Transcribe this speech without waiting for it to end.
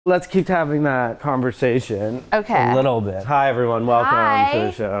Let's keep having that conversation a little bit. Hi, everyone. Welcome to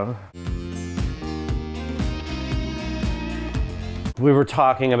the show. We were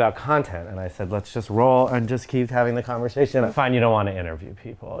talking about content, and I said, let's just roll and just keep having the conversation. I find you don't want to interview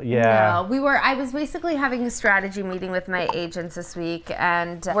people. Yeah. No, I was basically having a strategy meeting with my agents this week,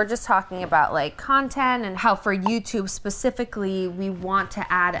 and we're just talking about like content and how for YouTube specifically, we want to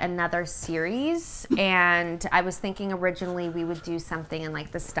add another series. And I was thinking originally we would do something in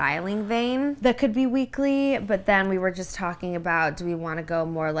like the styling vein that could be weekly, but then we were just talking about, do we want to go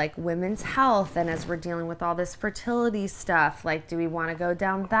more like women's health? And as we're dealing with all this fertility stuff, like, do we want to go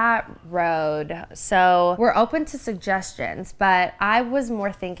down that road? So we're open to suggestions, but I was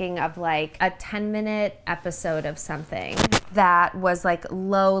more thinking of like a 10-minute episode of something that was like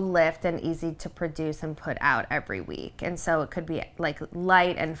low lift and easy to produce and put out every week. And so it could be like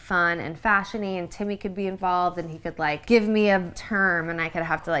light and fun and fashiony, and Timmy could be involved and he could like give me a term and I could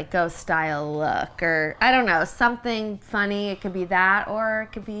have to like go style a look, or I don't know, something funny. It could be that, or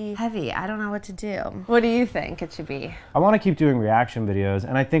it could be heavy. I don't know what to do. What do you think it should be? I want to keep doing reaction videos,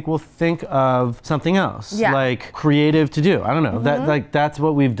 and I think we'll think of something else, like creative to do. I don't know. That's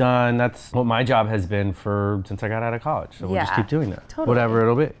what we've done. That's what my job has been since I got out of college. So we'll just keep doing that. Totally. Whatever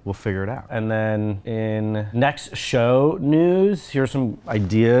it'll be, we'll figure it out. And then in next show news, here's some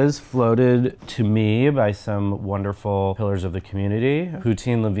ideas floated to me by some wonderful pillars of the community.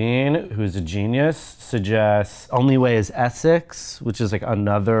 Poutine Levine, who's a genius, suggests Only Way is Essex, which is like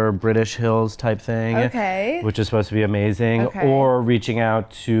another British Hills type thing, which is supposed to be amazing. Or reaching out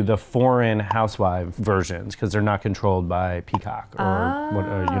to the foreign housewife versions, because they're not controlled by Peacock or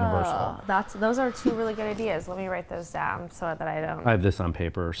Universal. Those are two really good ideas. Let me write those down so that I don't. I have this on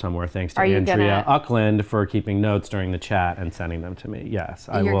paper somewhere, thanks to Andrea Uckland for keeping notes during the chat and sending them to me. Yes,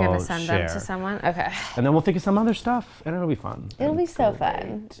 I will share. You're going to send them to someone? Okay. And then we'll think of some other stuff, and it'll be fun. It'll be so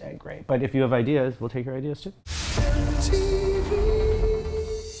fun. Great. But if you have ideas, we'll take your ideas too.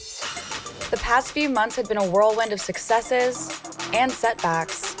 The past few months had been a whirlwind of successes and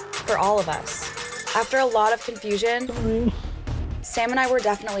setbacks for all of us. After a lot of confusion, Sam and I were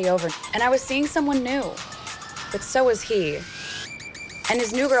definitely over, and I was seeing someone new, but so was he. And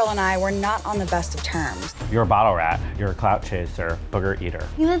his new girl and I were not on the best of terms. You're a bottle rat, you're a clout chaser, booger eater.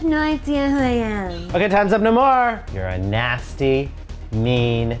 You have no idea who I am. Okay, time's up, no more. You're a nasty,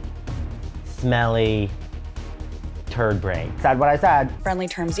 mean, smelly turd brain. Said what I said. Friendly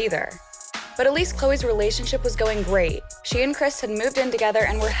terms either. But at least Chloe's relationship was going great. She and Chris had moved in together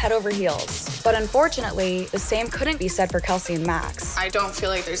and were head over heels. But unfortunately, the same couldn't be said for Kelsey and Max. I don't feel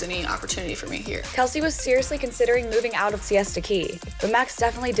like there's any opportunity for me here. Kelsey was seriously considering moving out of Siesta Key, but Max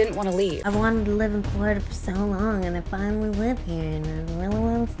definitely didn't want to leave. I wanted to live in Florida for so long, and I finally live here, and I really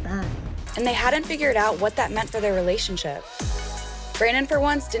want to stay. And they hadn't figured out what that meant for their relationship. Brandon, for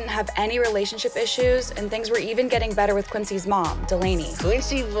once, didn't have any relationship issues, and things were even getting better with Quincy's mom, Delaney.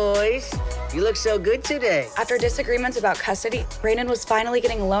 Quincy boys, you look so good today. After disagreements about custody, Brandon was finally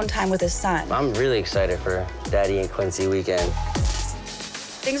getting alone time with his son. I'm really excited for Daddy and Quincy weekend.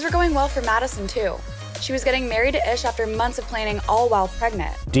 Things were going well for Madison, too. She was getting married to Ish after months of planning, all while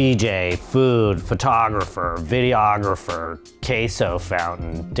pregnant. DJ, food, photographer, videographer, queso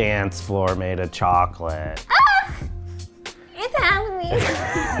fountain, dance floor made of chocolate. It's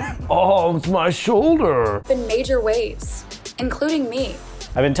happening. Oh, it's my shoulder. In major ways, including me.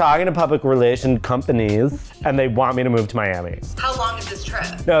 I've been talking to public relation companies, and they want me to move to Miami. How long is this trip?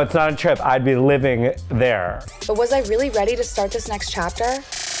 No, it's not a trip. I'd be living there. But was I really ready to start this next chapter?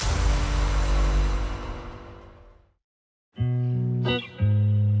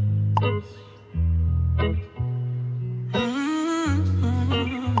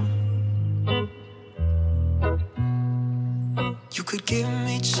 You could give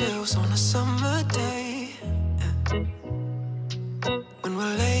me chills on a summer day, when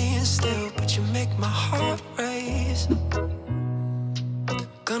we're laying still, but you make my heart race.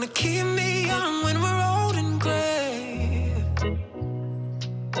 Gonna keep me young when we're old and gray.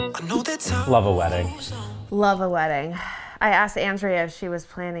 I know that time. Love a wedding. Love a wedding. I asked Andrea if she was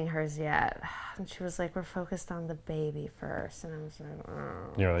planning hers yet. And she was like, we're focused on the baby first. And I was like,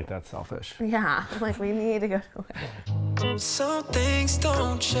 oh. You're like, that's selfish. Yeah, like we need to go to a wedding. Some things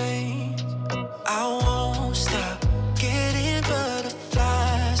don't change. I won't stop getting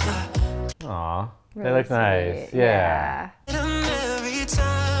butterflies. Aw, Really they look nice. sweet. Yeah. And every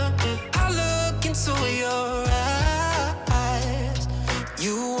time I look into your eyes,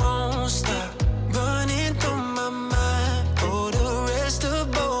 you won't stop running through my mind for the rest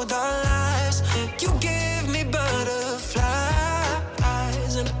of both our lives. You give me butterflies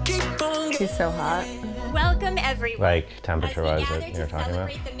and I keep on. She's so hot. Welcome everyone. Like temperature-wise, As we that gather you're to talking about.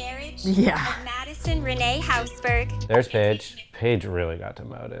 celebrate the marriage Yeah. of Madison Renee Hausberg. There's Paige. Paige really got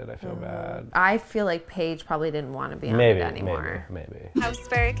demoted. I feel bad. I feel like Paige probably didn't want to be on Maybe, it anymore. maybe.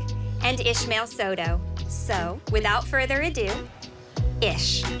 Hausberg and Ishmael Soto. So, without further ado,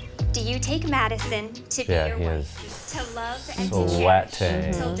 Ish, do you take Madison to be Yeah, your he wife, to love and to Sweating.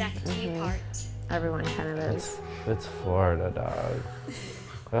 cherish till death do you part? Everyone kind of is. It's Florida, dog.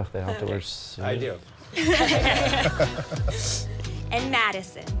 Oh, they have to wear suits. I do. And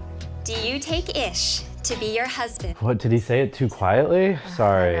Madison, do you take Ish to be your husband? What, did he say it too quietly?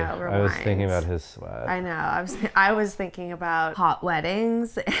 Sorry, I know, I was rewind. thinking about his sweat. I know. I was thinking about hot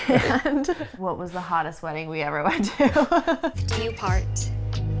weddings and what was the hottest wedding we ever went to. Do you part?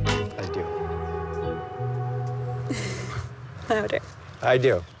 I do. Louder. I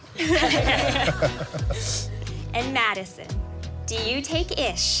do. And Madison, do you take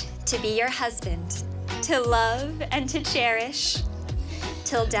Ish to be your husband, to love and to cherish,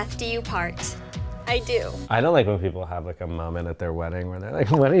 till death do you part? I do. I don't like when people have like a moment at their wedding where they're like,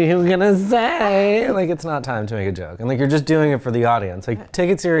 what are you gonna say? Like, it's not time to make a joke. And like, you're just doing it for the audience. Like, take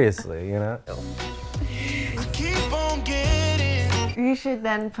it seriously, you know? You should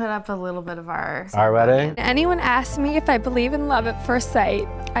then put up a little bit of our wedding? Anyone asks me if I believe in love at first sight,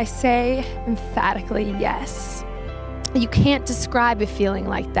 I say emphatically yes. You can't describe a feeling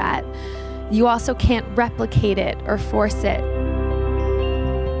like that. You also can't replicate it or force it.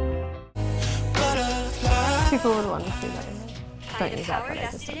 People would want to see that. By Don't the use that, power but I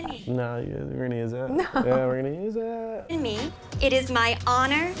just vested said in that. me. No, we're gonna use it. No. Yeah, we're gonna use it. In me, it is my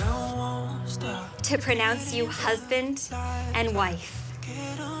honor to pronounce you husband and wife.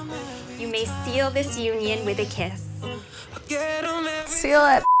 You may seal this union with a kiss. Seal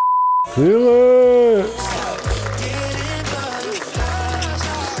it. Feel it!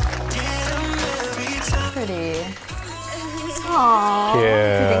 Pretty. Aww. Cute.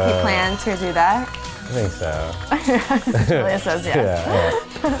 Do you think he planned to do that? I think so. Julia says yes.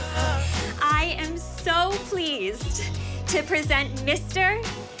 Yeah. I am so pleased to present Mr.,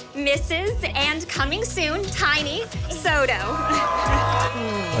 Mrs., and coming soon, Tiny Soto.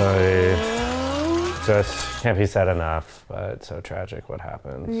 Just can't be said enough, but it's so tragic what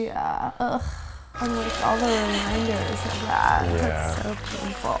happened. Yeah. Ugh. And like all the reminders of that. Yeah. That's so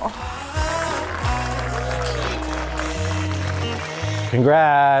painful.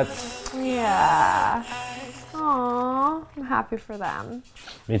 Congrats! Yeah. Aww. I'm happy for them.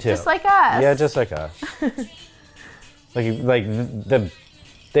 Me too. Just like us. Yeah, just like us.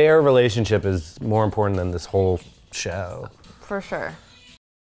 Their relationship is more important than this whole show. For sure.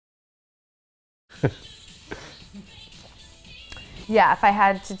 Yeah, if I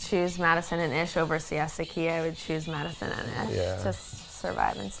had to choose Madison and Ish over Siesta Key, I would choose Madison and Ish. Yeah. Just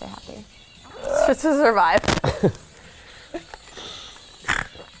survive and stay happy. Just to survive.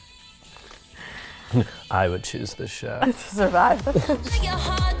 I would choose this show. To survive. All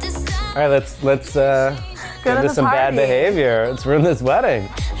right, let's get to into the some bad party. behavior. Let's ruin this wedding.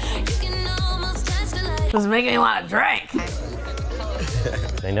 Just making me want to drink.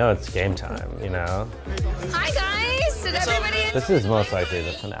 They know it's game time, you know? Hi guys! Did everybody? This is most likely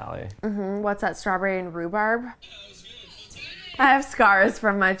the finale. What's that, strawberry and rhubarb? I have scars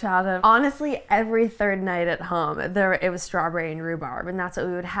from my childhood. Honestly, every third night at home, it was strawberry and rhubarb, and that's what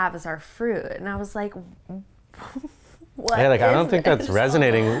we would have as our fruit. And I was like, what Yeah, like I is don't think that's this?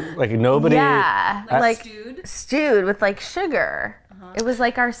 resonating. Like nobody. Yeah, like Stewed? stewed with like sugar. It was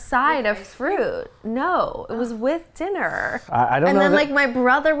like our side of fruit. No, it was with dinner. I don't and know. then that- like my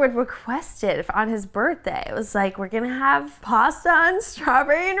brother would request it on his birthday. It was like, we're gonna have pasta and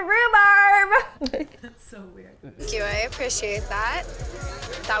strawberry and rhubarb. That's so weird. Thank you, I appreciate that.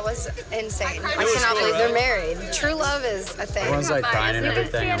 That was insane. I cannot believe they're married. True love is a thing. Everyone's like crying and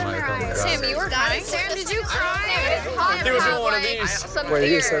everything. I'm like, oh my god. Sam, you were crying? Sam, did you cry? He was in one of these.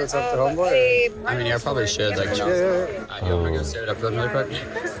 Wait, you said it's up to homeboy? I mean, yeah, I probably should. Like, you want to go stare it up really quick?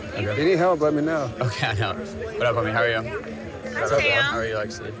 Okay. If you need help, let me know. Okay, I know. What up, homie? How are you? What's up, How are you,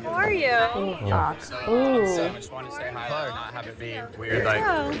 Lexi? How are you? Ooh. So I just want to say hi, not have it be weird.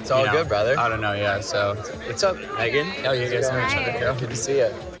 Like, it's all good, brother. I don't know, yeah. So, what's up, Megan? Oh, you guys know each other, girl. Good to see you.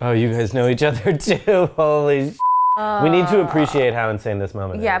 Oh, you guys know each other too. Holy. We need to appreciate how insane this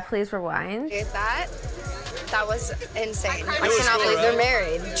moment Yeah, is. please rewind. Appreciate that. That was insane. I cannot believe they're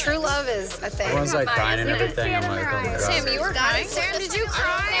married. True love is a thing. Everyone's like crying and everything. I'm like, oh my god. Sam, you were crying? Sam, did you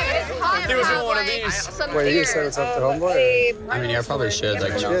cry? He was in one of these. Wait, you said it's up to homeboy? I mean, yeah, I probably should.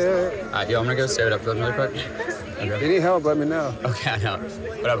 Like, yo, I'm gonna go stare it up really quick. Okay. If you need help, let me know. Okay, I know.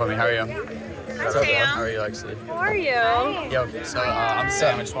 What up, homie? How are you? What's up, man? How are you, Lexi? How are you? Yo, so I'm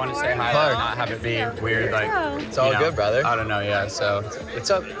Sam. I just wanted to say hi and not have it be weird. Like, It's all good, brother. I don't know, yeah. So, what's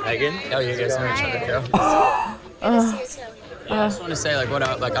up, Megan? Oh, you guys know each other too. I just want to say, like,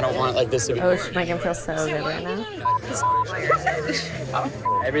 what? Like, I don't want like this to be. Oh, she's making me feel so good right now.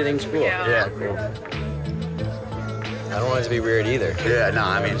 Everything's cool. Yeah, cool. I don't want it to be weird either. Yeah, no,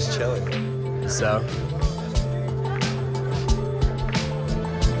 I mean, just chilling. So.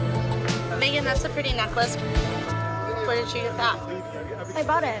 Megan, that's a pretty necklace. Where did you get that? I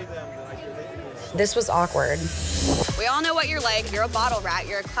bought it. This was awkward. We all know what you're like. You're a bottle rat.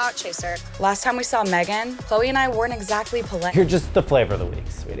 You're a clout chaser. Last time we saw Megan, Chloe and I weren't exactly polite. You're just the flavor of the week,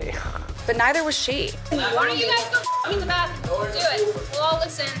 sweetie. But neither was she. Why don't you guys go in the bathroom? Do it. We'll all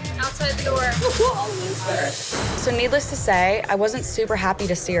listen outside the door. So needless to say, I wasn't super happy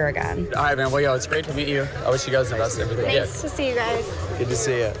to see her again. All right, man. Well, yo, it's great to meet you. I wish you guys the best of everything. Nice to see you guys. Good to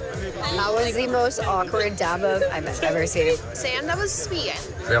see you. That was the most awkward dab up I've ever seen. Sam, that was sweet.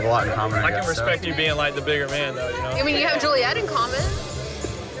 We have a lot in common. I can respect you being like the bigger man, though, you know? I mean, you have Juliet in common.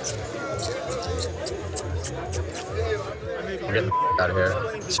 I'm getting the out of here.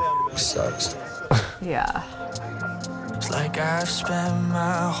 This sucks. Yeah. It's like I've spent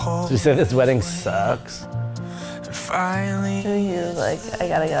my whole Did you say this wedding sucks? finally He was like, I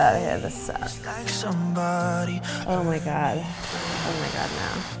gotta get out of here. This sucks. like somebody. Oh my God. Oh my God,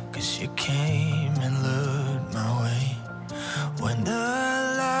 no. 'Cause you came and looked my way. When the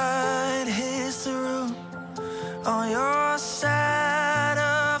light hits the room on your side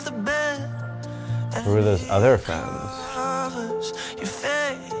of the bed. Who were those other friends? Covers your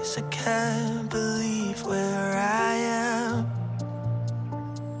face, I can't believe where I am.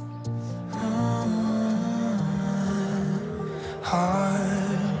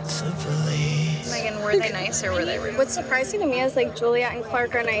 Hard to believe. Megan, were they nice or were they rude? What's surprising to me is like Juliet and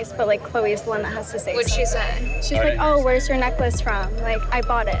Clark are nice, but like Chloe's the one that has to say What'd she say? She's like, oh, where's your necklace from? Like, I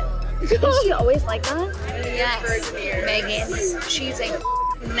bought it. Is she always like that? Yes, Megan. She's a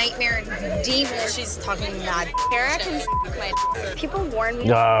nightmare demon. She's talking mad. Kara can my People warn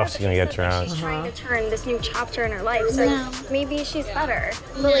me. Oh, she's gonna get drunk. She's trying to turn this new chapter in her life, so maybe she's better.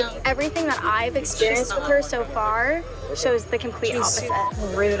 But like everything that I've experienced with her so far shows the complete opposite.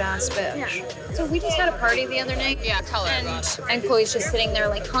 rude ass bitch. Yeah. So we just had a party the other night. Yeah, color. And Chloe's just sitting there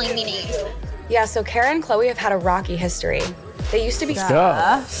like calling me names. Yeah, so Kara and Chloe have had a rocky history. They used to be. Go.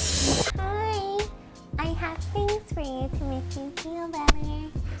 Hi, I have things for you to make you feel better.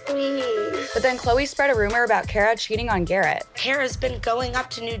 But then Chloe spread a rumor about Kara cheating on Garrett. Kara's been going up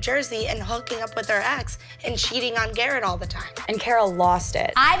to New Jersey and hooking up with her ex and cheating on Garrett all the time. And Kara lost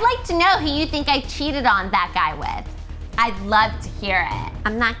it. I'd like to know who you think I cheated on that guy with. I'd love to hear it.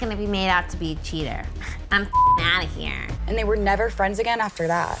 I'm not gonna be made out to be a cheater. I'm out of here. And they were never friends again after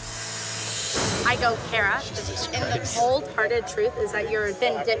that. I go, Kara, and the cold-hearted truth is that you're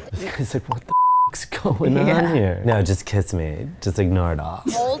vindictive. He's like, what the f***'s going on here? No, just kiss me. Just ignore it all.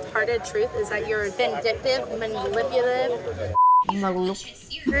 Cold-hearted truth is that you're vindictive, manipulative.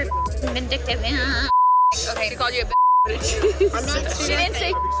 You're vindictive. Okay, she called you a bitch. I'm not. She didn't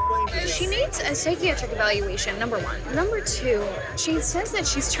say. She needs a psychiatric evaluation. Number one. Number two. She says that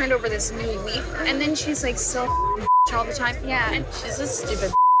she's turned over this new leaf, and then she's like so all the time. Yeah, and she's a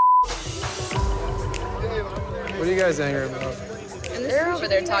stupid. What are you guys angry about? And they're over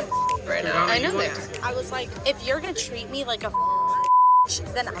there talking right now. I know they are. I was like, if you're gonna treat me like a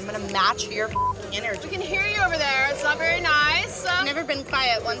then I'm gonna match your energy. We can hear you over there. It's not very nice. I've never been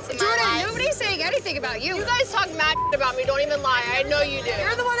quiet once in my life. Jordan, nobody's saying anything about you. You guys talk mad about me. Don't even lie. I know you do.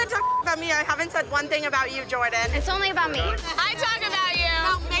 You're the one that talked about me. I haven't said one thing about you, Jordan. It's only about me. I talk about you.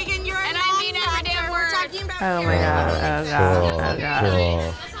 No, Megan, you're and I mean every damn word. We're talking about Oh you. my God, oh God, Cool, oh God.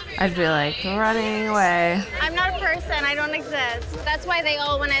 cool. I'd be like running away. I'm not a person. I don't exist. That's why they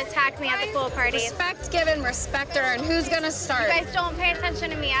all want to attack me at the pool party. Respect given, respect earned. Who's gonna start? You guys don't pay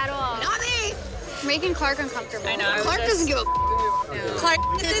attention to me at all. Not me. Making Clark uncomfortable. I know. Clark doesn't give a. Clark,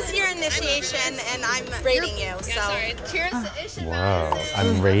 this is your initiation, and I'm rating you. So. Sorry. Cheers to Ish and Wow,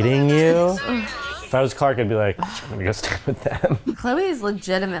 I'm rating you? If I was Clark, I'd be like, I'm gonna go stay with them. Chloe's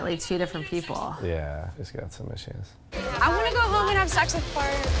legitimately two different people. Yeah, she's got some issues. I want to go home and have sex with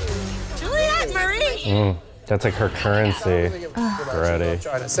Clark. Juliet, Marie. That's like her currency already.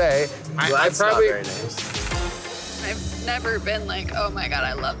 Trying to say, I probably. Very nice. I've never been like, oh my God,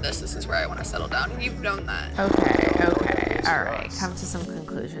 I love this. This is where I want to settle down. You've known that. Okay, all right. Come to some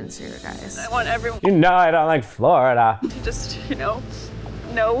conclusions here, guys. I want everyone You know I don't like Florida. to just,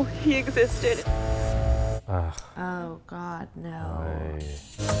 know he existed. Ugh. Oh God, no.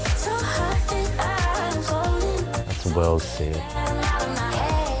 That's Will's seat.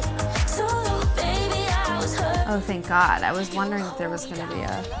 Oh, thank God. I was wondering if there was going to be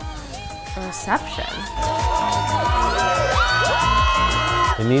a reception.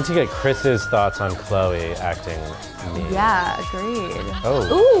 We need to get Chris's thoughts on Chloe acting mean. Yeah, agreed.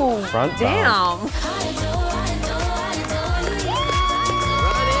 Oh, ooh, front damn.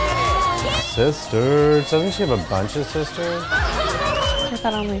 Sisters. Doesn't she have a bunch of sisters? I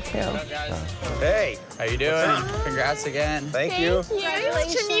thought only 2. Hey, how you doing? Congrats again. Thank you.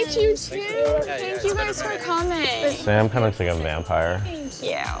 Nice to meet you too. Thank you guys for coming. Sam kind of looks like a vampire. Thank you.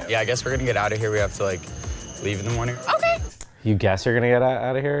 Yeah, I guess we're gonna get out of here. We have to like leave in the morning. Okay. You guess you're gonna get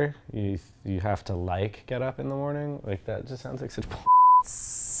out of here? You have to like get up in the morning? Like that just sounds like such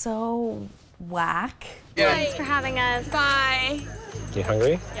So whack. Thanks for having us. Bye. You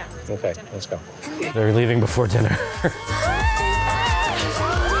hungry? Yeah. Okay, let's go. They're leaving before dinner.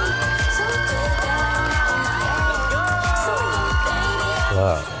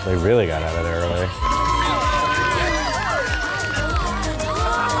 Wow, they really got out of there early.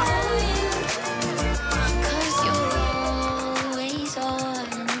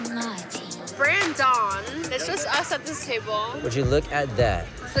 Brandon, it's just us at this table. Would you look at that?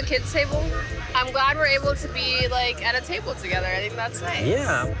 It's the kids' table. I'm glad we're able to be like at a table together. I think that's nice.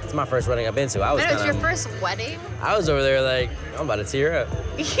 Yeah, it's my first wedding I've been to. I was it's your first wedding? I was over there like, I'm about to tear up.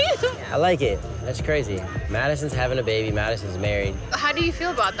 I like it. That's crazy. Madison's having a baby. Madison's married. How do you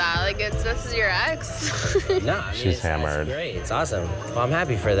feel about that? Like, this is your ex? No, I mean, She's hammered. It's great. It's awesome. Well, I'm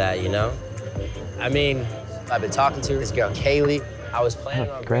happy for that, you know? I mean, I've been talking to this girl, Kaylee. I was planning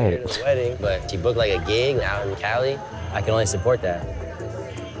on bringing her to the wedding, but she booked like a gig out in Cali. I can only support that.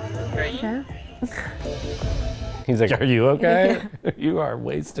 Okay. He's like, are you okay? You are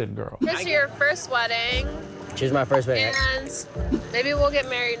wasted, girl. This is your first wedding. She's my first wedding. And maybe we'll get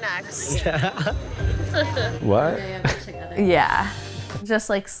married next. What? Yeah. Just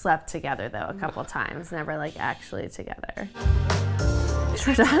like slept together though a couple times, never like actually together.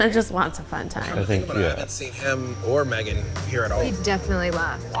 Jordana just wants a fun time. I think, But I haven't seen him or Megan here at all. He definitely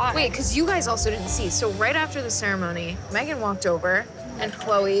left. Why? Wait, because you guys also didn't see. So right after the ceremony, Megan walked over and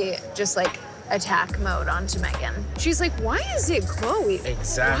Chloe just like attack mode onto Megan. She's like, why is it Chloe?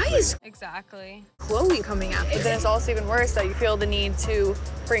 Exactly. Why is Exactly. Chloe coming after Then it's also even worse that you feel the need to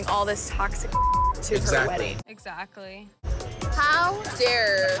bring all this toxic to her wedding. Exactly. How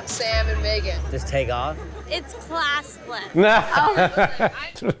dare Sam and Megan? Just take off? It's classless.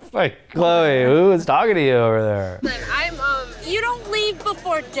 Just like, Chloe, who was talking to you over there? I'm you don't leave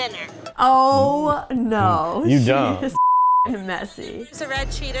before dinner. Oh no. You don't. She is messy. It's a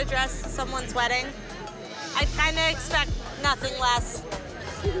red cheetah dress at someone's wedding. I kind of expect nothing less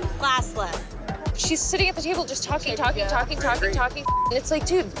classless. she's sitting at the table just talking. And it's like,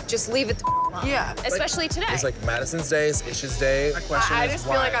 dude, just leave it. Yeah. Especially today. It's like Madison's day, it's Ish's day. My question I is just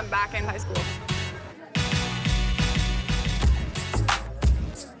why? feel like I'm back in high school.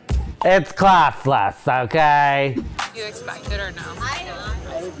 It's classless, okay? You expect it or no?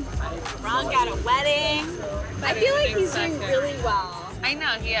 Ron got a wedding. I feel like he's doing really well. I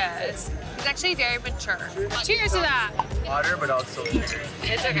know, he is. He's actually very mature. Cheers to that. Water, but also.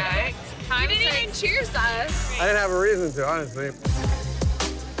 It's okay. You didn't even cheers us. I didn't have a reason to, honestly.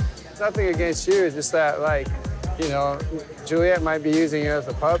 Nothing against you, it's just that, like, you know, Juliet might be using you as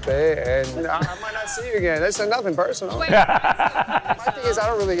a puppet, and I might not see you again. That's nothing personal. My thing is, I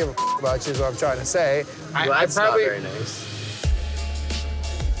don't really give a about you, is what I'm trying to say. Well, that's probably not very nice.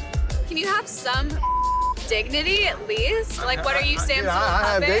 Can you have some dignity at least? Like, what are you, Sam's little I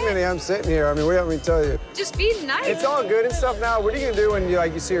have puppet? dignity. I'm sitting here. I mean, what do you want me to tell you? Just be nice. It's all good and stuff now. What are you gonna do when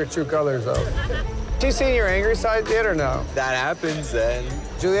you see her true colors, though? You seen your angry side yet, or no? That happens then.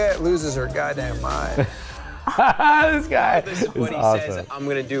 Juliet loses her goddamn mind. This guy This is is what he awesome. says, I'm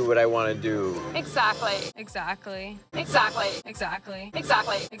gonna do what I want to do. Exactly. Exactly. Exactly. Exactly.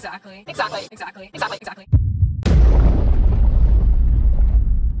 Exactly. Exactly. Exactly. Exactly. Exactly. Exactly.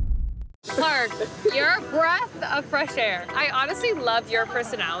 Clark, you're a breath of fresh air. I honestly love your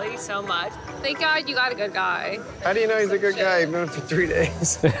personality so much. Thank God you got a good guy. How do you know he's a good guy? You've known him for 3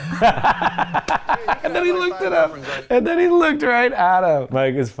 days. And then he looked at him. And then he looked right at him.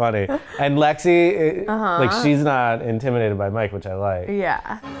 Mike is funny. And Lexi, like, she's not intimidated by Mike, which I like.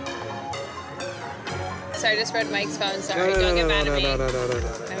 Yeah. So I just read Mike's phone. Sorry, don't get mad at me. No.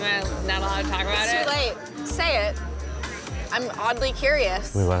 Am I not allowed to talk about it? Too late. Say it. I'm oddly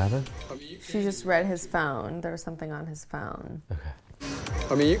curious. Wait, what happened? She just read his phone. There was something on his phone.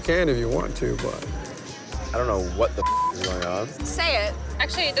 I mean, you can if you want to, but I don't know what the is going on. Say it.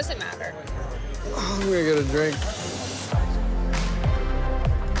 Actually, it doesn't matter. I'm gonna get a drink.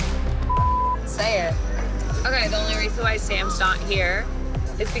 Say it. Okay, the only reason why Sam's not here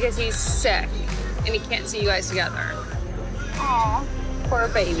is because he's sick. and he can't see you guys together. Aw, poor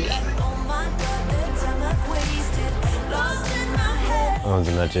baby. Oh,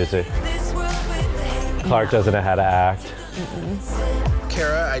 isn't that juicy? Clark doesn't know how to act.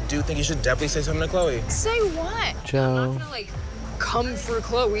 Kara, I do think you should definitely say something to Chloe. Say what? Joe. I'm not gonna like come for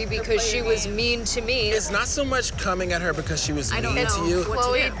Chloe because she was mean to me. It's not so much coming at her because she was mean to you.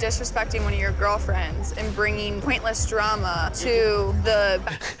 Chloe disrespecting one of your girlfriends and bringing pointless drama to the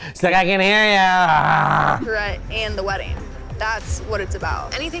She's like, I can hear you. bachelorette and the wedding. That's what it's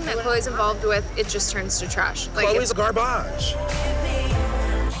about. Anything that Chloe's involved with, it just turns to trash. Like Chloe's garbage.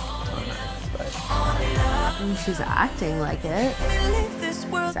 She's acting like it.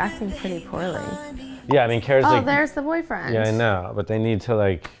 She's acting pretty poorly. Yeah, I mean, Kara's like. Oh, there's the boyfriend. Yeah, I know, but they need to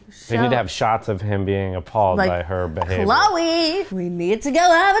like. They need to have shots of him being appalled Like, by her behavior. Chloe, we need to go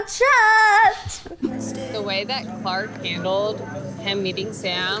have a chat. the way that Clark handled him meeting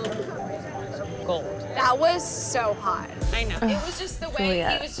Sam, gold. That was so hot. I know. It was just the way he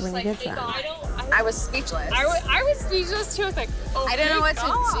was just like, hey, God, I was speechless. I was speechless too. I was like, oh, I didn't know what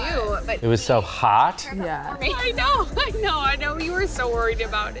to do, but It was so hot. Yeah. I know. You were so worried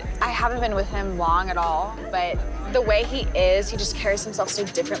about it. I haven't been with him long at all, but the way he is, he just carries himself so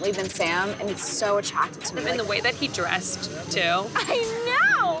differently than Sam, and it's so attractive to me. And the way that he dressed too. I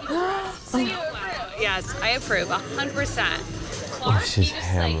know. So you approve? Yes, I approve 100%. Oh, she's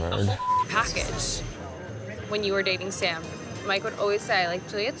hammered. Package. When you were dating Sam, Mike would always say, like,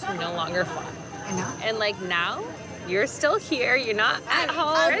 Juliet's no longer fun. I know. And like now, you're still here. You're not at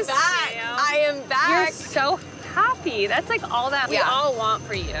home. I'm back. Sam. I am back. You're so happy. That's like all that we all want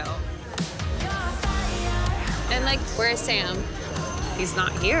for you. And like, where's Sam? He's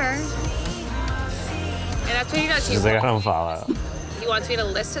not here. And that's what he does. She's like, I don't follow. He wants me to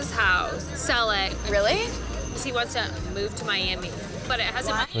list his house, sell it. Really? Because he wants to move to Miami. But it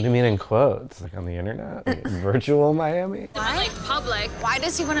hasn't What do you mean in quotes? Like on the internet? Like virtual Miami? been like public. Why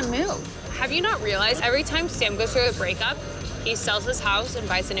does he want to move? Have you not realized every time Sam goes through a breakup, he sells his house and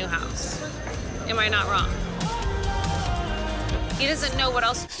buys a new house? Am I not wrong? He doesn't know what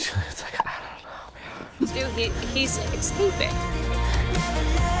else It's like, I don't know, man. to do. He's escaping.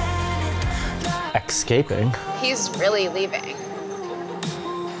 Escaping? He's really leaving.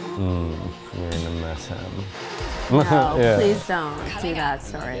 You're gonna miss him. No, Yeah. please don't do that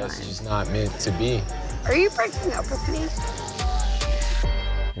storyline. It's just not meant to be. Are you breaking up with me?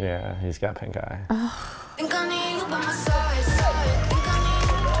 Yeah, he's got pink eye.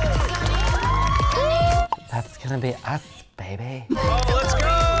 That's gonna be us, baby. Oh, let's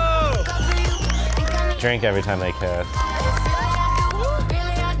go! Drink every time they kiss.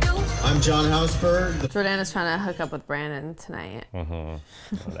 I'm John Hausberg, Jordana's trying to hook up with Brandon tonight. No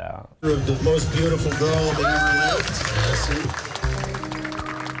doubt. the most beautiful girl that ever lived.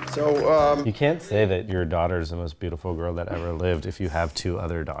 So, You can't say that your daughter's the most beautiful girl that ever lived if you have 2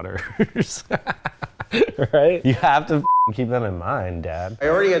 other daughters. Right? You have to keep that in mind, Dad. I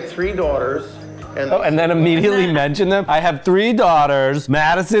already had 3 daughters. And then immediately mention them. I have 3 daughters.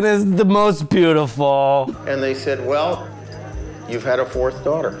 Madison is the most beautiful. And they said, well, you've had a 4th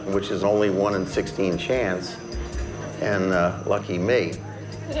daughter, which is only 1 in 16 chance. And lucky me.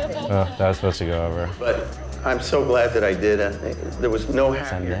 Oh, that was supposed to go over. But I'm so glad that I did. There was no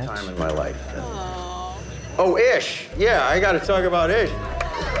happier time in my life. Oh, Ish. Yeah, I got to talk about Ish.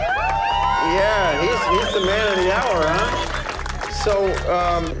 Yeah, he's the man of the hour, huh? So,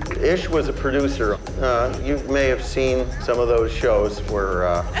 Ish was a producer. You may have seen some of those shows where,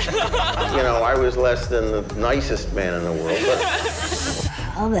 you know, I was less than the nicest man in the world. But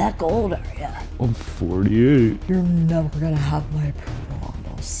How the heck old are you? I'm 48. You're never gonna have my approval on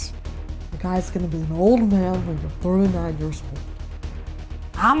this. The guy's gonna be an old man when you're 39 years old.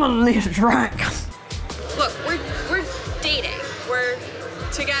 I'm gonna need a drink. Look, we're dating. We're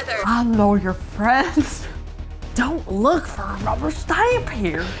together. I know your friends. Don't look for a rubber stamp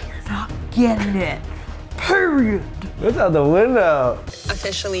here. You're not getting it. Period. Look out the window.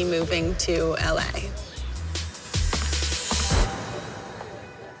 Officially moving to LA.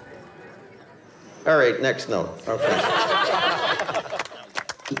 all right, next note. Okay.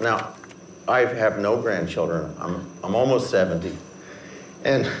 Now, I have no grandchildren. I'm almost 70,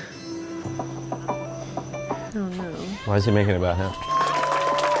 and Oh no. Why is he making it about him?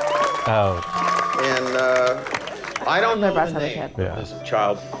 Oh. And I don't know the name of this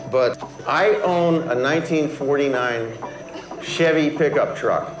child, but I own a 1949 Chevy pickup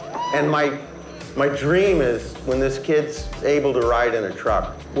truck. And my dream is when this kid's able to ride in a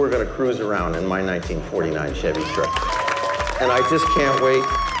truck, we're gonna cruise around in my 1949 Chevy truck. And I just can't wait.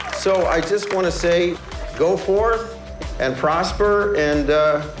 So I just wanna say, go forth and prosper and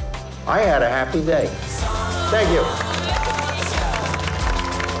I had a happy day. Thank you.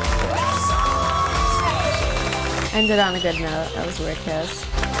 Ended on a good note. That was a weird kiss.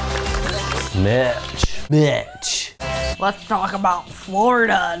 Mitch. Let's talk about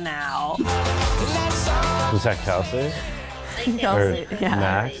Florida now. Was that Kelsey? Kelsey, Or yeah.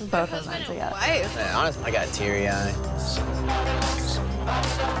 Max? Both of them together. Man, honestly, I got teary-eyed.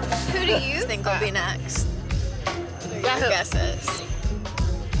 Who do you think will be next? Your guesses.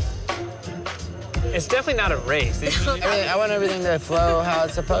 It's definitely not a race. I want everything to flow how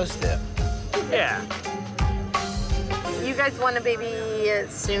it's supposed to. Yeah. You guys want a baby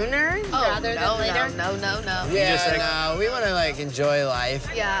sooner rather than later? No. Yeah, no, we want to like enjoy life.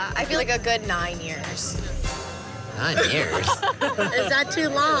 Yeah, I feel like a good 9 years. 9 years? Is that too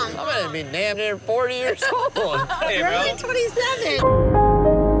long? I'm gonna be damn near 40 years old. Hey, You're bro. only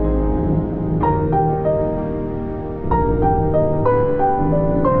 27.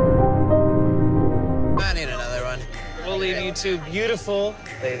 I need another one. We'll leave you two beautiful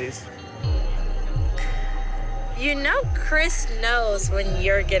ladies. You know Chris knows when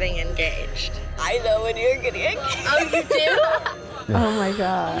you're getting engaged. I know when you're getting engaged. Oh, you do? Oh my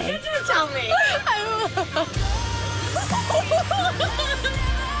God. You do tell me.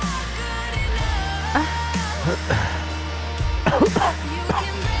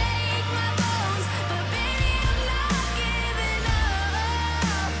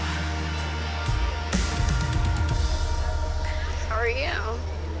 How are you?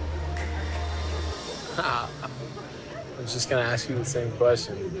 I was just gonna ask you the same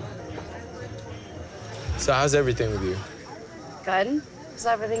question. So how's everything with you? Good. How's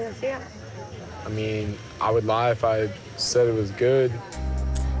everything with you? I mean, I would lie if I said it was good.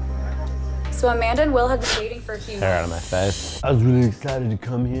 So Amanda and Will had been dating for a few Hair out of months. my face. I was really excited to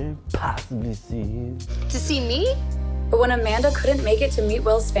come here, possibly see you. To see me? But when Amanda couldn't make it to meet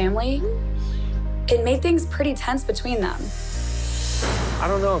Will's family, it made things pretty tense between them. I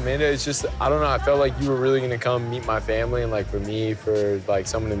don't know, Amanda. It's just, I don't know. I felt like you were really gonna come meet my family, and like for me, for like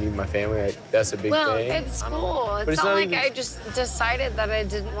someone to meet my family, like, that's a big Well, thing. it's cool. But It's not like even- I just decided that I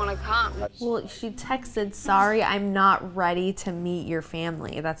didn't want to come. Well, she texted, sorry, I'm not ready to meet your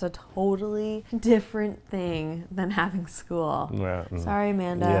family. That's a totally different thing than having school. Yeah. Sorry,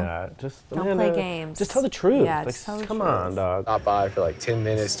 Amanda. Yeah, just Don't Amanda, play games. Just tell the truth. Yeah, Like, just tell the come truth. on, dog. Stop by for like 10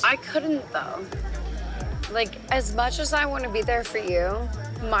 minutes. I couldn't, though. Like, as much as I want to be there for you,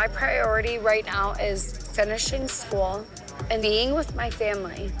 my priority right now is finishing school and being with my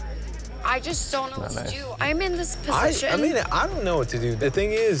family. I just don't know what to do. I'm in this position. I mean, I don't know what to do. The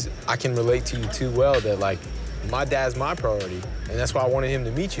thing is, I can relate to you too well that like, my dad's my priority. And that's why I wanted him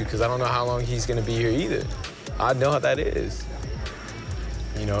to meet you, because I don't know how long he's gonna be here either. I know how that is.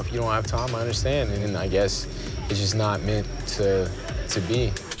 You know, if you don't have time, I understand. And then I guess it's just not meant to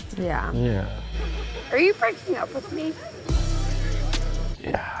be. Yeah. Yeah. Are you breaking up with me?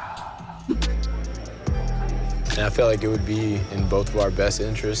 And I feel like it would be in both of our best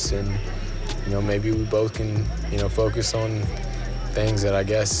interests, and you know, maybe we both can, you know, focus on things that I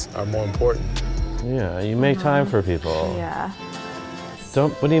guess are more important. Yeah, you make time for people. Yeah.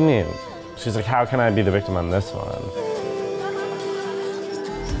 Don't, what do you mean? She's like, how can I be the victim on this one?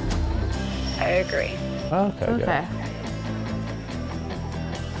 I agree. Okay, good. Okay.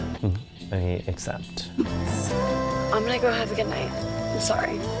 I accept. I'm gonna go have a good night. I'm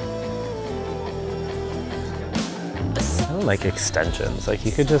sorry. I don't like extensions. Like,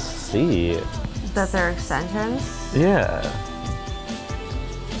 you could just see. That they're extensions? Yeah.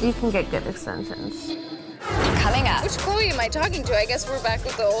 You can get good extensions. Coming up. Which Chloe am I talking to? I guess we're back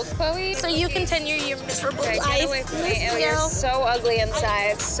with the old Chloe. So you continue your miserable Okay, life. get away from me. Miss Oh, you're you. so ugly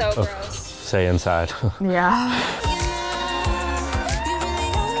inside. So Oh, gross. say inside. Yeah.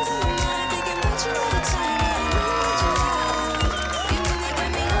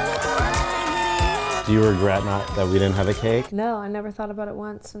 Do you regret that we didn't have a cake? No, I never thought about it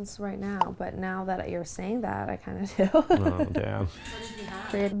once since right now, but now that you're saying that, I kind of do. Oh,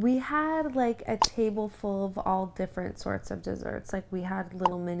 damn. We had like a table full of all different sorts of desserts. Like we had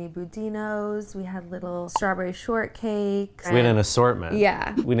little mini budinos, we had little strawberry shortcakes. We had an assortment.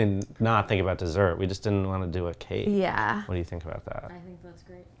 Yeah. We did not think about dessert. We just didn't want to do a cake. Yeah. What do you think about that? I think that's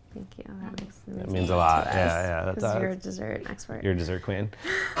great. Thank you. That means a lot. Yeah, that 'Cause does. you're a dessert expert. You're a dessert queen.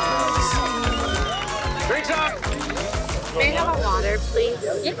 Drinks up! May I have a water, please?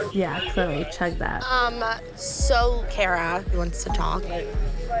 Yeah, Chloe, chug that. So Kara wants to talk.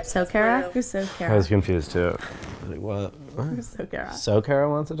 So Kara? Who's So I Kara? was confused too. Like, what? Who's So Kara? So Kara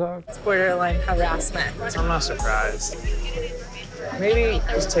wants to talk? It's borderline harassment. I'm not surprised. Maybe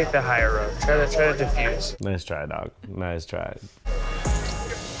just take the higher road. Try to diffuse. Nice try, dog. Nice try.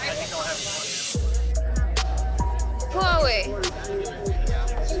 Chloe.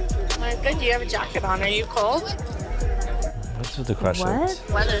 Well, good. You have a jacket on. Are you cold? What's with the questions?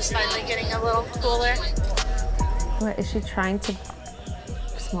 What? Weather's finally getting a little cooler. What, is she trying to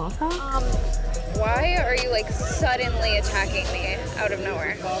small talk? Why are you like suddenly attacking me out of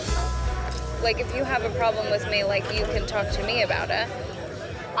nowhere? Like if you have a problem with me, like you can talk to me about it.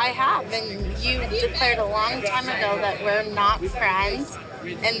 I have, and you declared a long time ago that we're not friends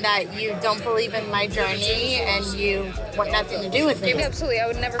and that you don't believe in my journey and you want nothing to do with me. Absolutely, I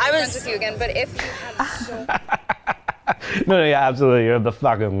would never be friends with you again, but if you have No, yeah, absolutely. You're the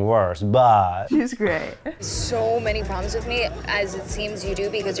fucking worst, but. She's great. so many problems with me, as it seems you do,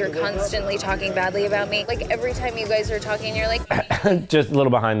 because you're constantly talking badly about me. Like every time you guys are talking, you're like. Just a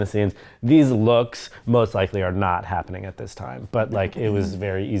little behind the scenes. These looks most likely are not happening at this time, but like it was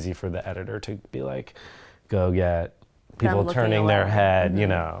very easy for the editor to be like, go get people turning their head, you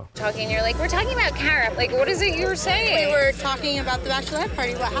know. Talking, you're like, we're talking about Cara. Like, what is it you were saying? We were talking about the bachelorette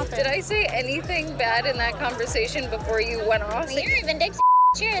party. What happened? Did I say anything bad in that conversation before you went off? You're even dick.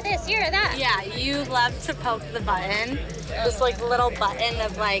 You're this, you're that. Yeah, you love to poke the button. This like little button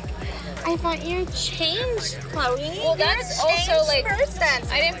of like, I thought you changed, Chloe. Well, that's also like,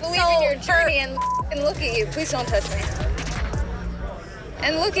 I didn't believe in your journey and look at you. Please don't touch me.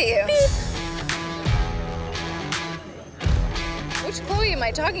 And look at you. Beep. Which Chloe am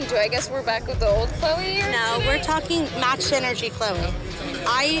I talking to? I guess we're back with the old Chloe here? No, today? we're talking matched energy Chloe.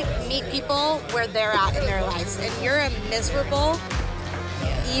 I meet people where they're at in their lives, and you're a miserable,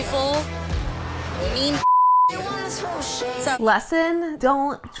 evil, mean. So lesson,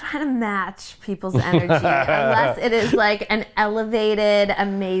 don't try to match people's energy unless it is like an elevated,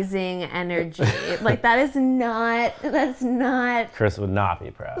 amazing energy. Like that's not Chris would not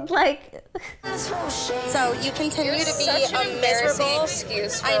be proud. like. So you continue to be a miserable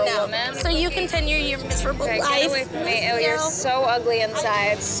excuse for I know. a woman. So you continue your miserable Okay, life. get away from me. Ew, you're so ugly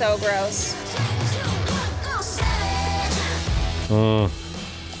inside. So gross.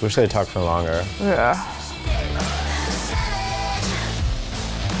 Wish they talked for longer. Yeah.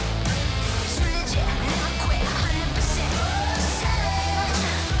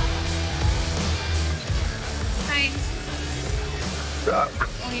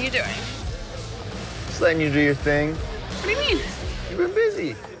 What are you doing? Just letting you do your thing. What do you mean? You've been busy.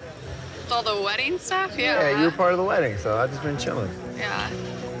 With all the wedding stuff? Yeah. Yeah, you were part of the wedding, so I've just been chilling. Yeah.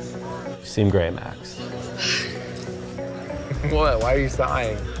 You seem great, Max. What? Why are you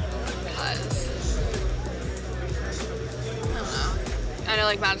sighing? Because I don't know. I know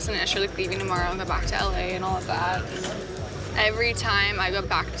like Madisson and Ish are like leaving tomorrow and go back to LA and all of that. Every time I go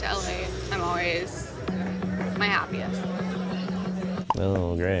back to LA, I'm always my happiest.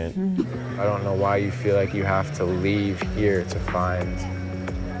 Oh, great. I don't know why you feel like you have to leave here to find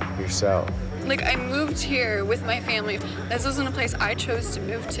yourself. Like I moved here with my family. This wasn't a place I chose to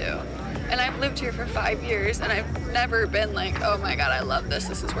move to. And I've lived here for 5 years and I've never been like, oh my God, I love this.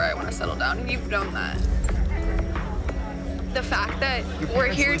 This is where I want to settle down. You've known that. The fact that we're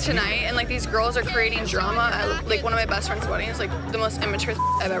here tonight and like these girls are creating drama at like one of my best friend's weddings, like the most immature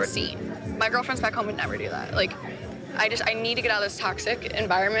I've ever seen. My girlfriends back home would never do that. Like, I need to get out of this toxic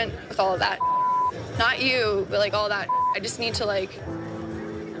environment with all of that. Not you, but like all that. I just need to like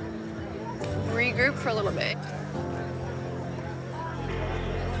regroup for a little bit.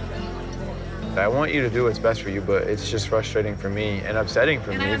 I want you to do what's best for you, but it's just frustrating for me and upsetting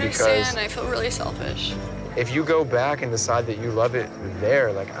for And me I because understand, I feel really selfish. if you go back and decide that you love it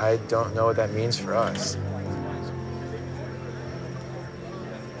there, like I don't know what that means for us.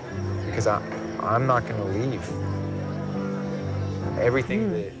 Because I'm not gonna leave.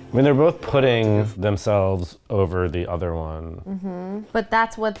 Everything that I mean, they're both putting themselves over the other one. But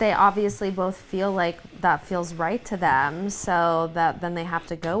that's what they obviously both feel like that feels right to them, so that then they have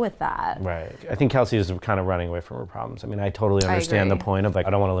to go with that. Right. I think Kelsey is kind of running away from her problems. I mean, I totally understand the agree. point of like, I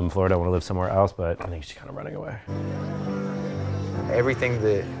don't want to live in Florida, I want to live somewhere else, but I think she's kind of running away. everything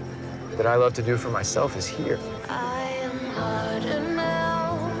that I love to do for myself is here. I am harder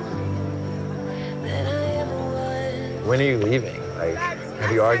now than I ever was. When are you leaving? Like,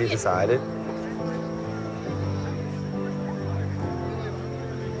 have you already decided? I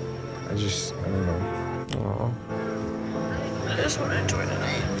don't know. I just want to enjoy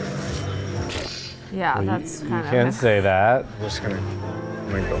tonight. Yeah, Well, that's you kind of. can't say that. I'm just gonna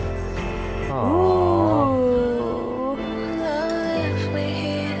go. Aww.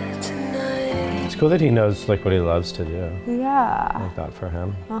 It's cool that he knows like what he loves to do. Yeah. Like that for him.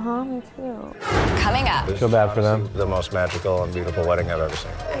 Me too. Coming up. Feel bad for them. The most magical and beautiful wedding I've ever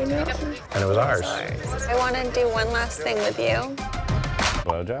seen. I know. And it was ours. I want to do one last thing with you.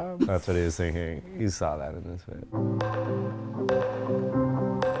 blowjob? That's what he was thinking. He saw that in his face.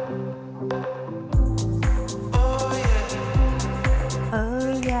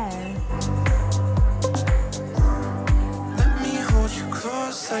 Oh yeah. Let me hold you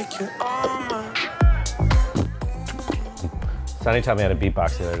close like you're all mine. Sonny taught me how to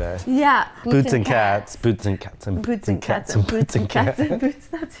beatbox the other day. Yeah. Boots and cats, boots and cats, and boots and cats, and boots and cats. Boots,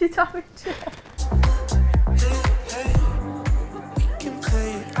 that's who taught me too.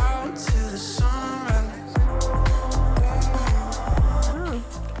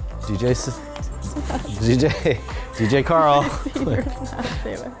 DJ Carl.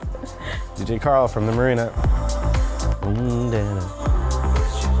 DJ Carl from the marina.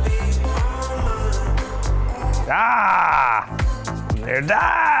 Ah! They're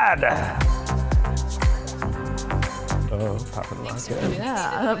dead! Oh, popping the lock.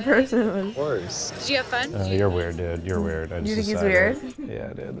 Yeah, that person was worse. Did you have fun? You're weird, dude. You're weird. You think he's weird?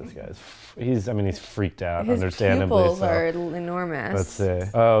 Yeah, dude. This guy's. He's freaked out. His understandably pupils so. are enormous. Let's see.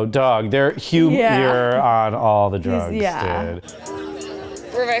 Oh, dog. You're on all the drugs, dude.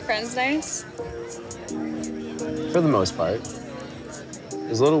 Were my friends nice? For the most part. It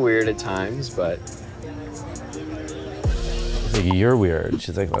was a little weird at times, but. Like, you're weird.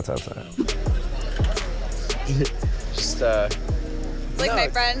 She's like, let's outside. Just, Like my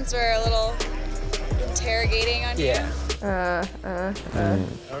friends were a little interrogating on you? I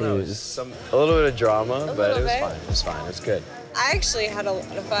don't know, just a little bit of drama, but it was fine. It was fine. It was good. I actually had a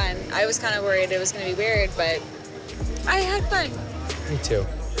lot of fun. I was kind of worried it was going to be weird, but I had fun. Me too.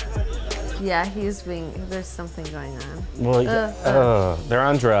 Yeah, there's something going on. Well, they're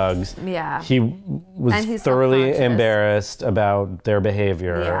on drugs. Yeah. He was And he's thoroughly self-conscious. embarrassed about their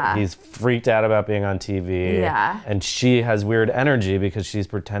behavior. Yeah. He's freaked out about being on TV. Yeah. And she has weird energy because she's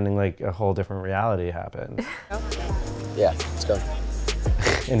pretending like a whole different reality happened. Yeah, let's go.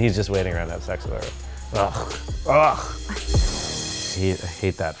 And he's just waiting around to have sex with her. Ugh. Ugh. I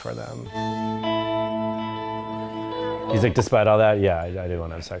hate that for them. He's like, despite all that, yeah, I do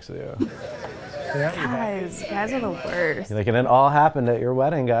want to have sex with you. Guys are the worst. He's like, and it all happened at your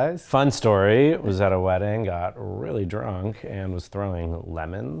wedding, guys. Fun story, was at a wedding, got really drunk, and was throwing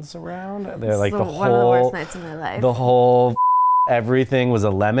lemons around. They're like one of the worst nights of my life. The whole everything was a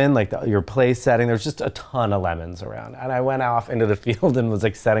lemon, like your place setting. There's just a ton of lemons around. And I went off into the field and was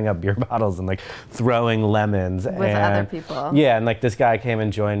like setting up beer bottles and like throwing lemons. With other people. Yeah, and like this guy came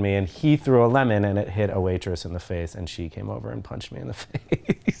and joined me and he threw a lemon and it hit a waitress in the face and she came over and punched me in the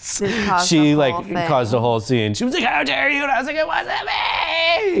face. She like caused a whole scene. She was like, how dare you? And I was like, it wasn't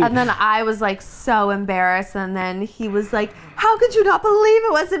me! And then I was like so embarrassed and then he was like, how could you not believe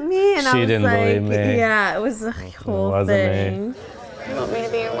it wasn't me? And I was didn't like, believe me. Yeah, it was a whole wasn't thing. me. You want me to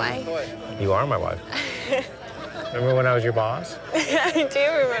be your wife? You are my wife. Remember when I was your boss? I do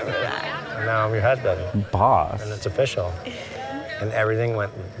remember that. And now I'm your husband. Boss? And it's official. And everything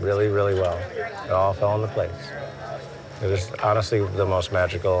went really, really well. It all fell into place. It was honestly the most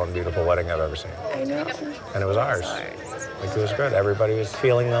magical and beautiful wedding I've ever seen. I know. And it was ours. Like, it was good. Everybody was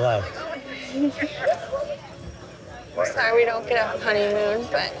feeling the love. Sorry we don't get a honeymoon,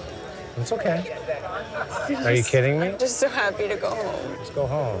 but It's okay. Are you kidding me? I'm just so happy to go home. Let's go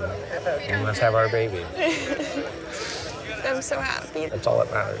home. And let's have our baby. I'm so happy. That's all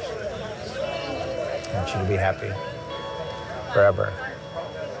that matters. I want you to be happy. Forever.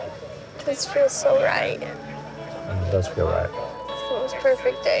 This feels so right. And it does feel right. It's the most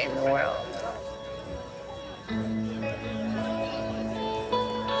perfect day in the world.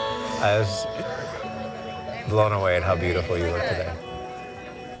 I was blown away at how beautiful you were today.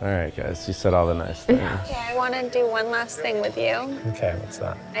 All right, guys, you said all the nice things. Okay, I want to do one last thing with you. Okay, what's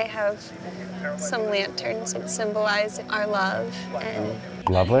that? I have some lanterns that symbolize our love and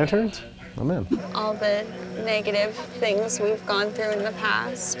Love lanterns? I'm in. all the negative things we've gone through in the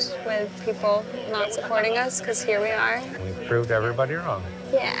past with people not supporting us, because here we are. We've proved everybody wrong.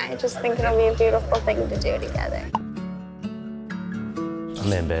 Yeah, I just think it'll be a beautiful thing to do together.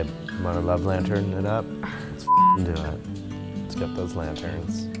 I'm in, babe. You want to love lantern it up? Let's do it. Let's get those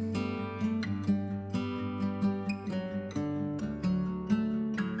lanterns.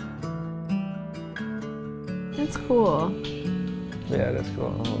 That's cool. Yeah, that's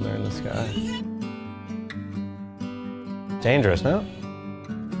cool. Oh, they're in the sky. Dangerous, no?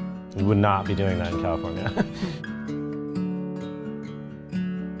 You would not be doing that in California.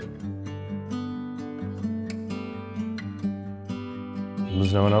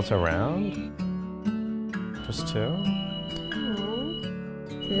 Was no one else around? Just two?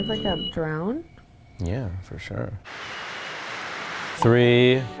 Do you have like a drone? Yeah, for sure.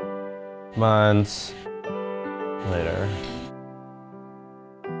 3 months later.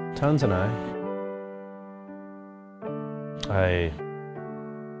 Tones and I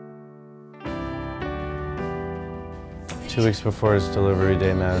 2 weeks before his delivery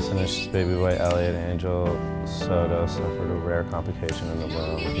day, Madisson and Ish's baby boy Elliot Angel Soto suffered a rare complication in the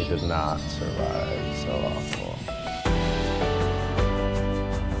womb. He did not survive. So awful.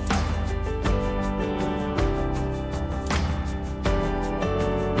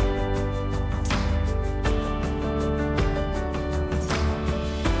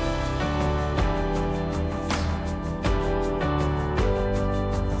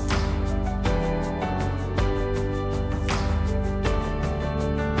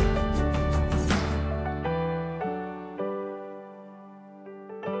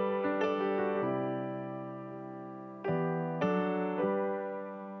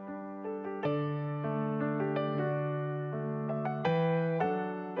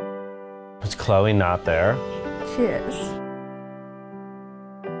 Is Chloe not there? She is.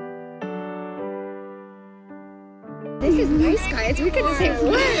 This is nice, guys. We could say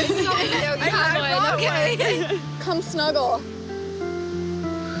what? Okay. Come snuggle.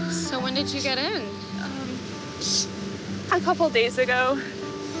 So when did you get in? A couple days ago,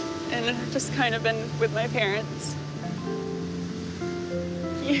 and I've just kind of been with my parents.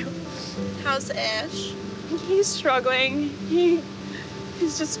 How's Ish? He's struggling. He's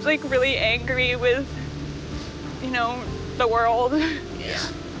just like really angry with, you know, the world. Yeah.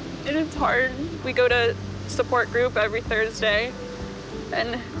 And it's hard. We go to support group every Thursday,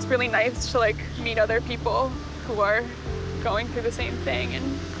 and it's really nice to like meet other people who are going through the same thing.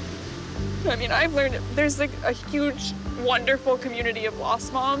 And I mean, I've learned there's like a huge, wonderful community of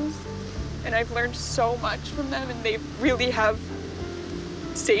lost moms, and I've learned so much from them, and they really have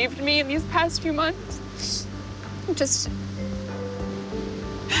saved me in these past few months. I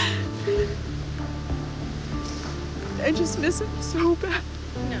just miss him so bad.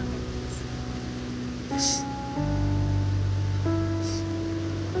 No.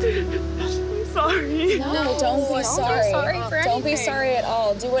 I'm sorry. No, don't be sorry. Don't be sorry at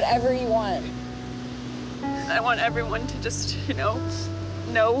all. Do whatever you want. I want everyone to just, you know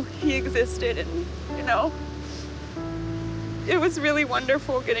he existed, and, you know, it was really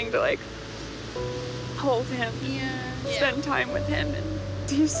wonderful getting to like hold him, spend time with him. And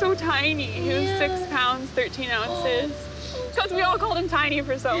he's so tiny. He was 6 pounds, 13 ounces. Because we all called him Tiny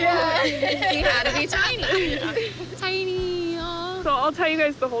for so long. He had to be tiny. Tiny. So I'll tell you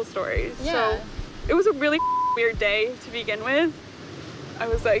guys the whole story. Yeah. So it was a really weird day to begin with. I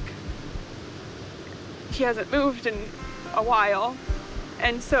was like, he hasn't moved in a while.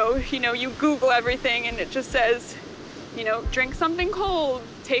 And so, you know, you Google everything and it just says, you know, drink something cold,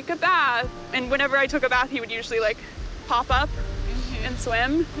 take a bath. And whenever I took a bath, he would usually like pop up and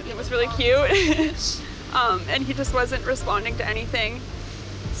swim. It was really cute. And he just wasn't responding to anything.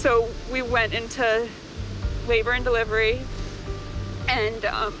 So we went into labor and delivery, and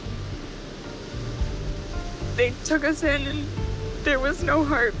they took us in, and there was no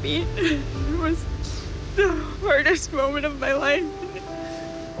heartbeat. It was the hardest moment of my life.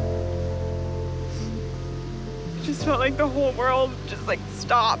 It just felt like the whole world just like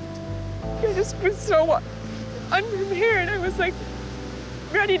stopped. I just was so unprepared. I was like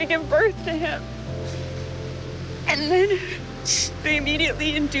ready to give birth to him. And then they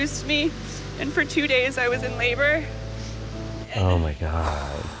immediately induced me, and for 2 days I was in labor. Oh my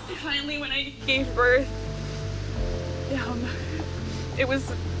God. Finally, when I gave birth, it was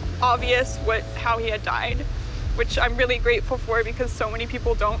obvious how he had died, which I'm really grateful for because so many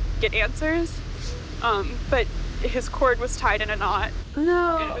people don't get answers. But his cord was tied in a knot.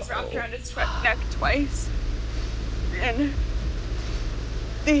 No. And it was wrapped around his neck twice. And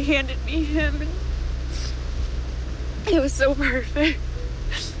they handed me him, and it was so perfect.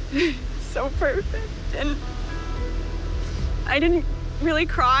 So perfect. And I didn't really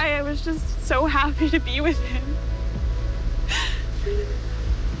cry. I was just so happy to be with him.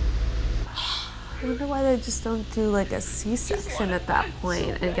 I wonder why they just don't do like a C-section at that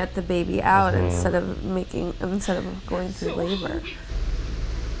point and get the baby out instead of going through labor.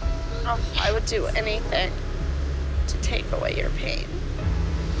 I would do anything to take away your pain.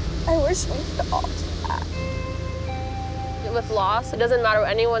 I wish we could all do that. With loss, it doesn't matter what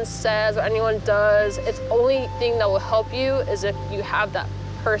anyone says, what anyone does. It's the only thing that will help you is if you have that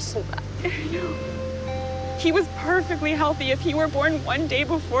person back. He was perfectly healthy. If he were born one day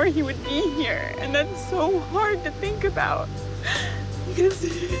before, he would be here. And that's so hard to think about. Because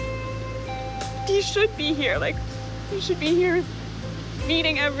he should be here. Like, he should be here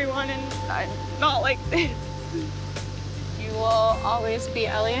meeting everyone and not like this. You will always be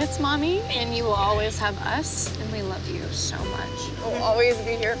Elliot's mommy, and you will always have us, and we love you so much. We'll always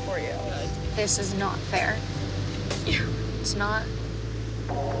be here for you. This is not fair. It's not.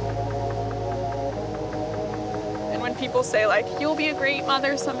 And when people say, like, you'll be a great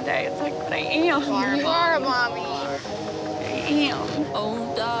mother someday, it's like, but I am. You are a mommy. I am.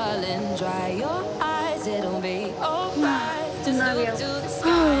 Oh, darling, dry your eyes, it'll be alright. Just look to the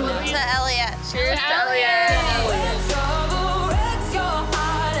sky now. To Elliot. Cheers to Elliot.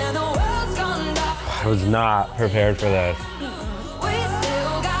 I was not prepared for this.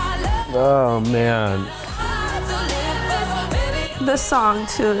 Oh man. The song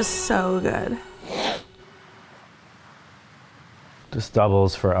too is so good. Just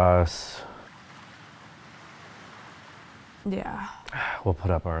doubles for us. Yeah. We'll put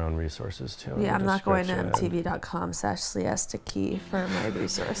up our own resources too. Yeah, I'm not going to mtv.com/Siesta Key for my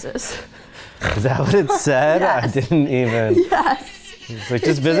resources. Is that what it said? Yes. I didn't even. Yes. It's like,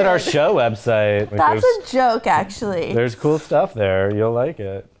 just visit our show website. Like, That's a joke, actually. There's cool stuff there. You'll like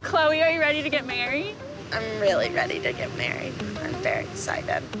it. Chloe, are you ready to get married? I'm really ready to get married. I'm very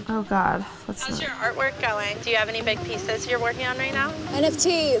excited. Oh God, How's your artwork going? Do you have any big pieces you're working on right now?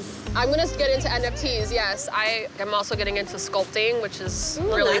 NFTs. I'm gonna get into NFTs, yes. I'm also getting into sculpting, which is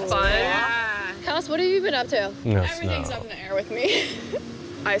really fun. Yeah. Kels, what have you been up to? No Everything's snow. up in the air with me.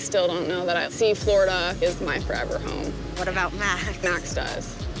 I still don't know that I see Florida is my forever home. What about Max? Max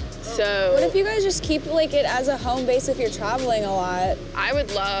does. So What if you guys just keep like it as a home base if you're traveling a lot? I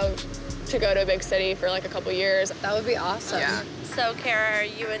would love to go to a big city for like a couple years. That would be awesome. Yeah. So, Kara, are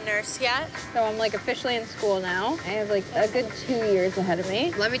you a nurse yet? So I'm like officially in school now. I have like a good 2 years ahead of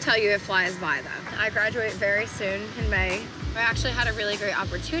me. Let me tell you, it flies by though. I graduate very soon in May. I actually had a really great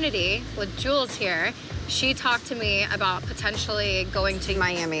opportunity with Jules here. She talked to me about potentially going to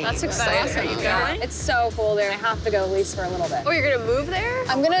Miami. That's exciting. Are you going? It's so cool there. I have to go at least for a little bit. Oh, you're gonna move there?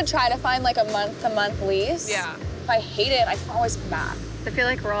 I'm gonna try to find like a month-to-month lease. Yeah. If I hate it, I can always come back. I feel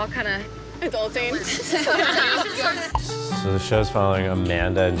like we're all kind of adulting. So the show's following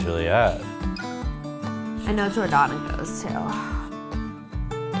Amanda and Juliet. I know Jordana goes too.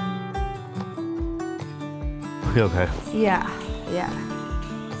 We okay? Yeah, yeah.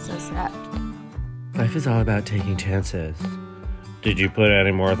 So sad. Life is all about taking chances. Did you put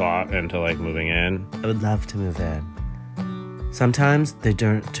any more thought into like moving in? I would love to move in. Sometimes they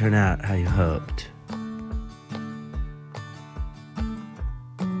don't turn out how you hoped.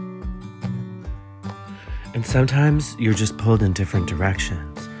 And sometimes you're just pulled in different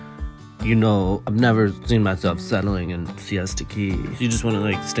directions. You know, I've never seen myself settling in Siesta Key. You just want to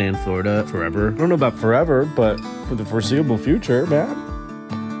like stay in Florida forever? I don't know about forever, but for the foreseeable future, man.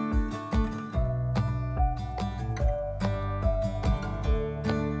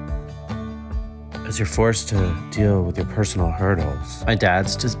 As you're forced to deal with your personal hurdles. My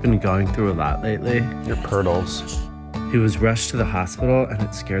dad's just been going through a lot lately. Your hurdles. He was rushed to the hospital and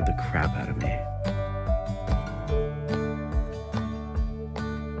it scared the crap out of me.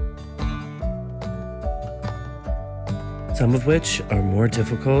 Some of which are more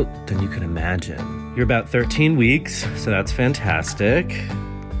difficult than you can imagine. You're about 13 weeks, so that's fantastic.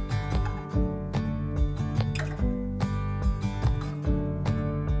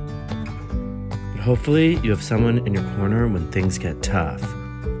 Hopefully, you have someone in your corner when things get tough.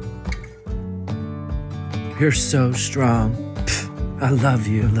 You're so strong. Pfft, I love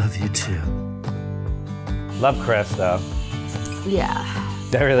you. I love you too. Love Chris, though. Yeah.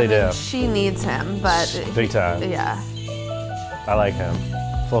 I really do. She needs him, but Big time. Yeah. I like him.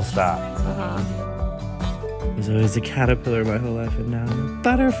 Full stop. I was always a caterpillar my whole life, and now I'm a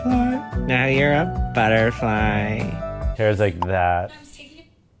butterfly. Now you're a butterfly. Hair's like that.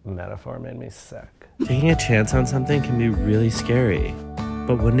 Metaphor made me sick. Taking a chance on something can be really scary.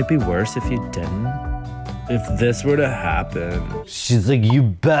 But wouldn't it be worse if you didn't? If this were to happen. She's like, you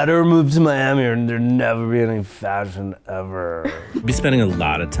better move to Miami or there'll never be any fashion ever. I'd be spending a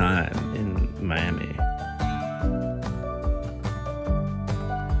lot of time in Miami.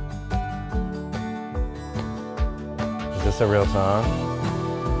 Is this a real song?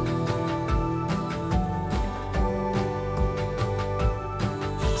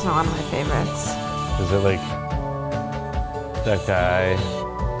 It's not one of my favorites. Is it like that guy,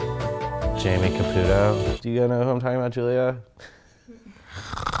 Jamie Caputo? Do you guys know who I'm talking about, Julia?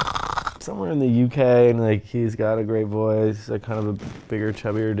 Somewhere in the UK, and like he's got a great voice, like kind of a bigger,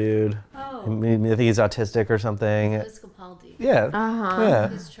 chubbier dude. Oh. I think he's autistic or something. Louis Capaldi. Yeah. Yeah.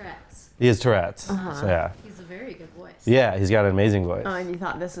 He has Tourette's. He has Tourette's. Uh-huh. So yeah. He's a very good voice. Yeah, he's got an amazing voice. Oh, and you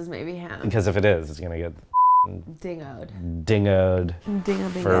thought this was maybe him. Because if it is, it's gonna get Dingoed. dingoed. Dingo.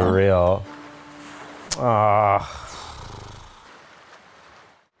 For real. Ah.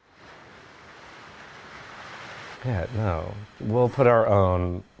 Yeah, no. We'll put our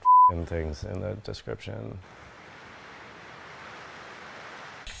own things in the description.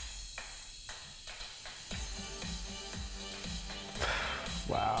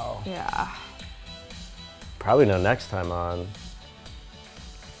 Wow. Yeah. Probably no next time on.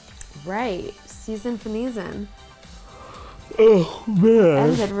 Right. Season finizin. Oh, man.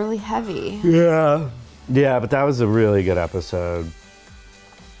 Ended really heavy. Yeah. Yeah, but that was a really good episode.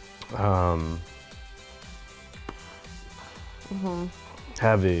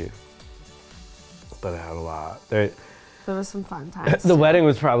 Heavy, but it had a lot. There was some fun times. The wedding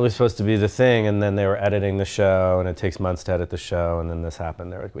was probably supposed to be the thing, and then they were editing the show, and it takes months to edit the show, and then this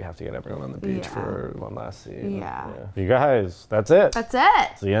happened. They're like, we have to get everyone on the beach for one last scene. Yeah. You guys, that's it. That's it.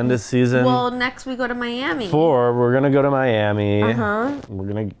 It's the end of season. Well, next we go to Miami. 4. We're gonna go to Miami. Uh-huh. We're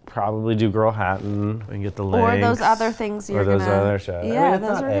gonna probably do Girl Hatton and get the links. Or those other things you're Or those gonna. other shows. Yeah, I mean,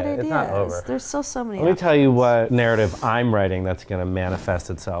 those are good ideas. It's not over. There's still so many. Let me tell you what narrative I'm writing that's gonna manifest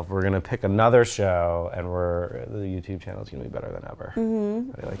itself. We're gonna pick another show, and the YouTube channel is gonna be better than ever.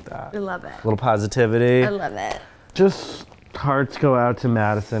 I like that. I love it. A little positivity. I love it. Just hearts go out to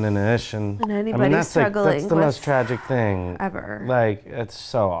Madison and Ish, and anybody that's struggling that's the with most tragic thing ever. Like, it's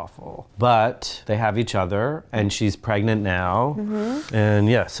so awful. But they have each other, and she's pregnant now, and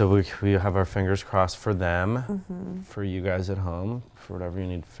yeah, so we have our fingers crossed for them, for you guys at home, for whatever you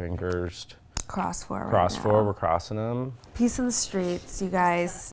need fingers crossed for. Crossed right for. now. We're crossing them. Peace in the streets, you guys.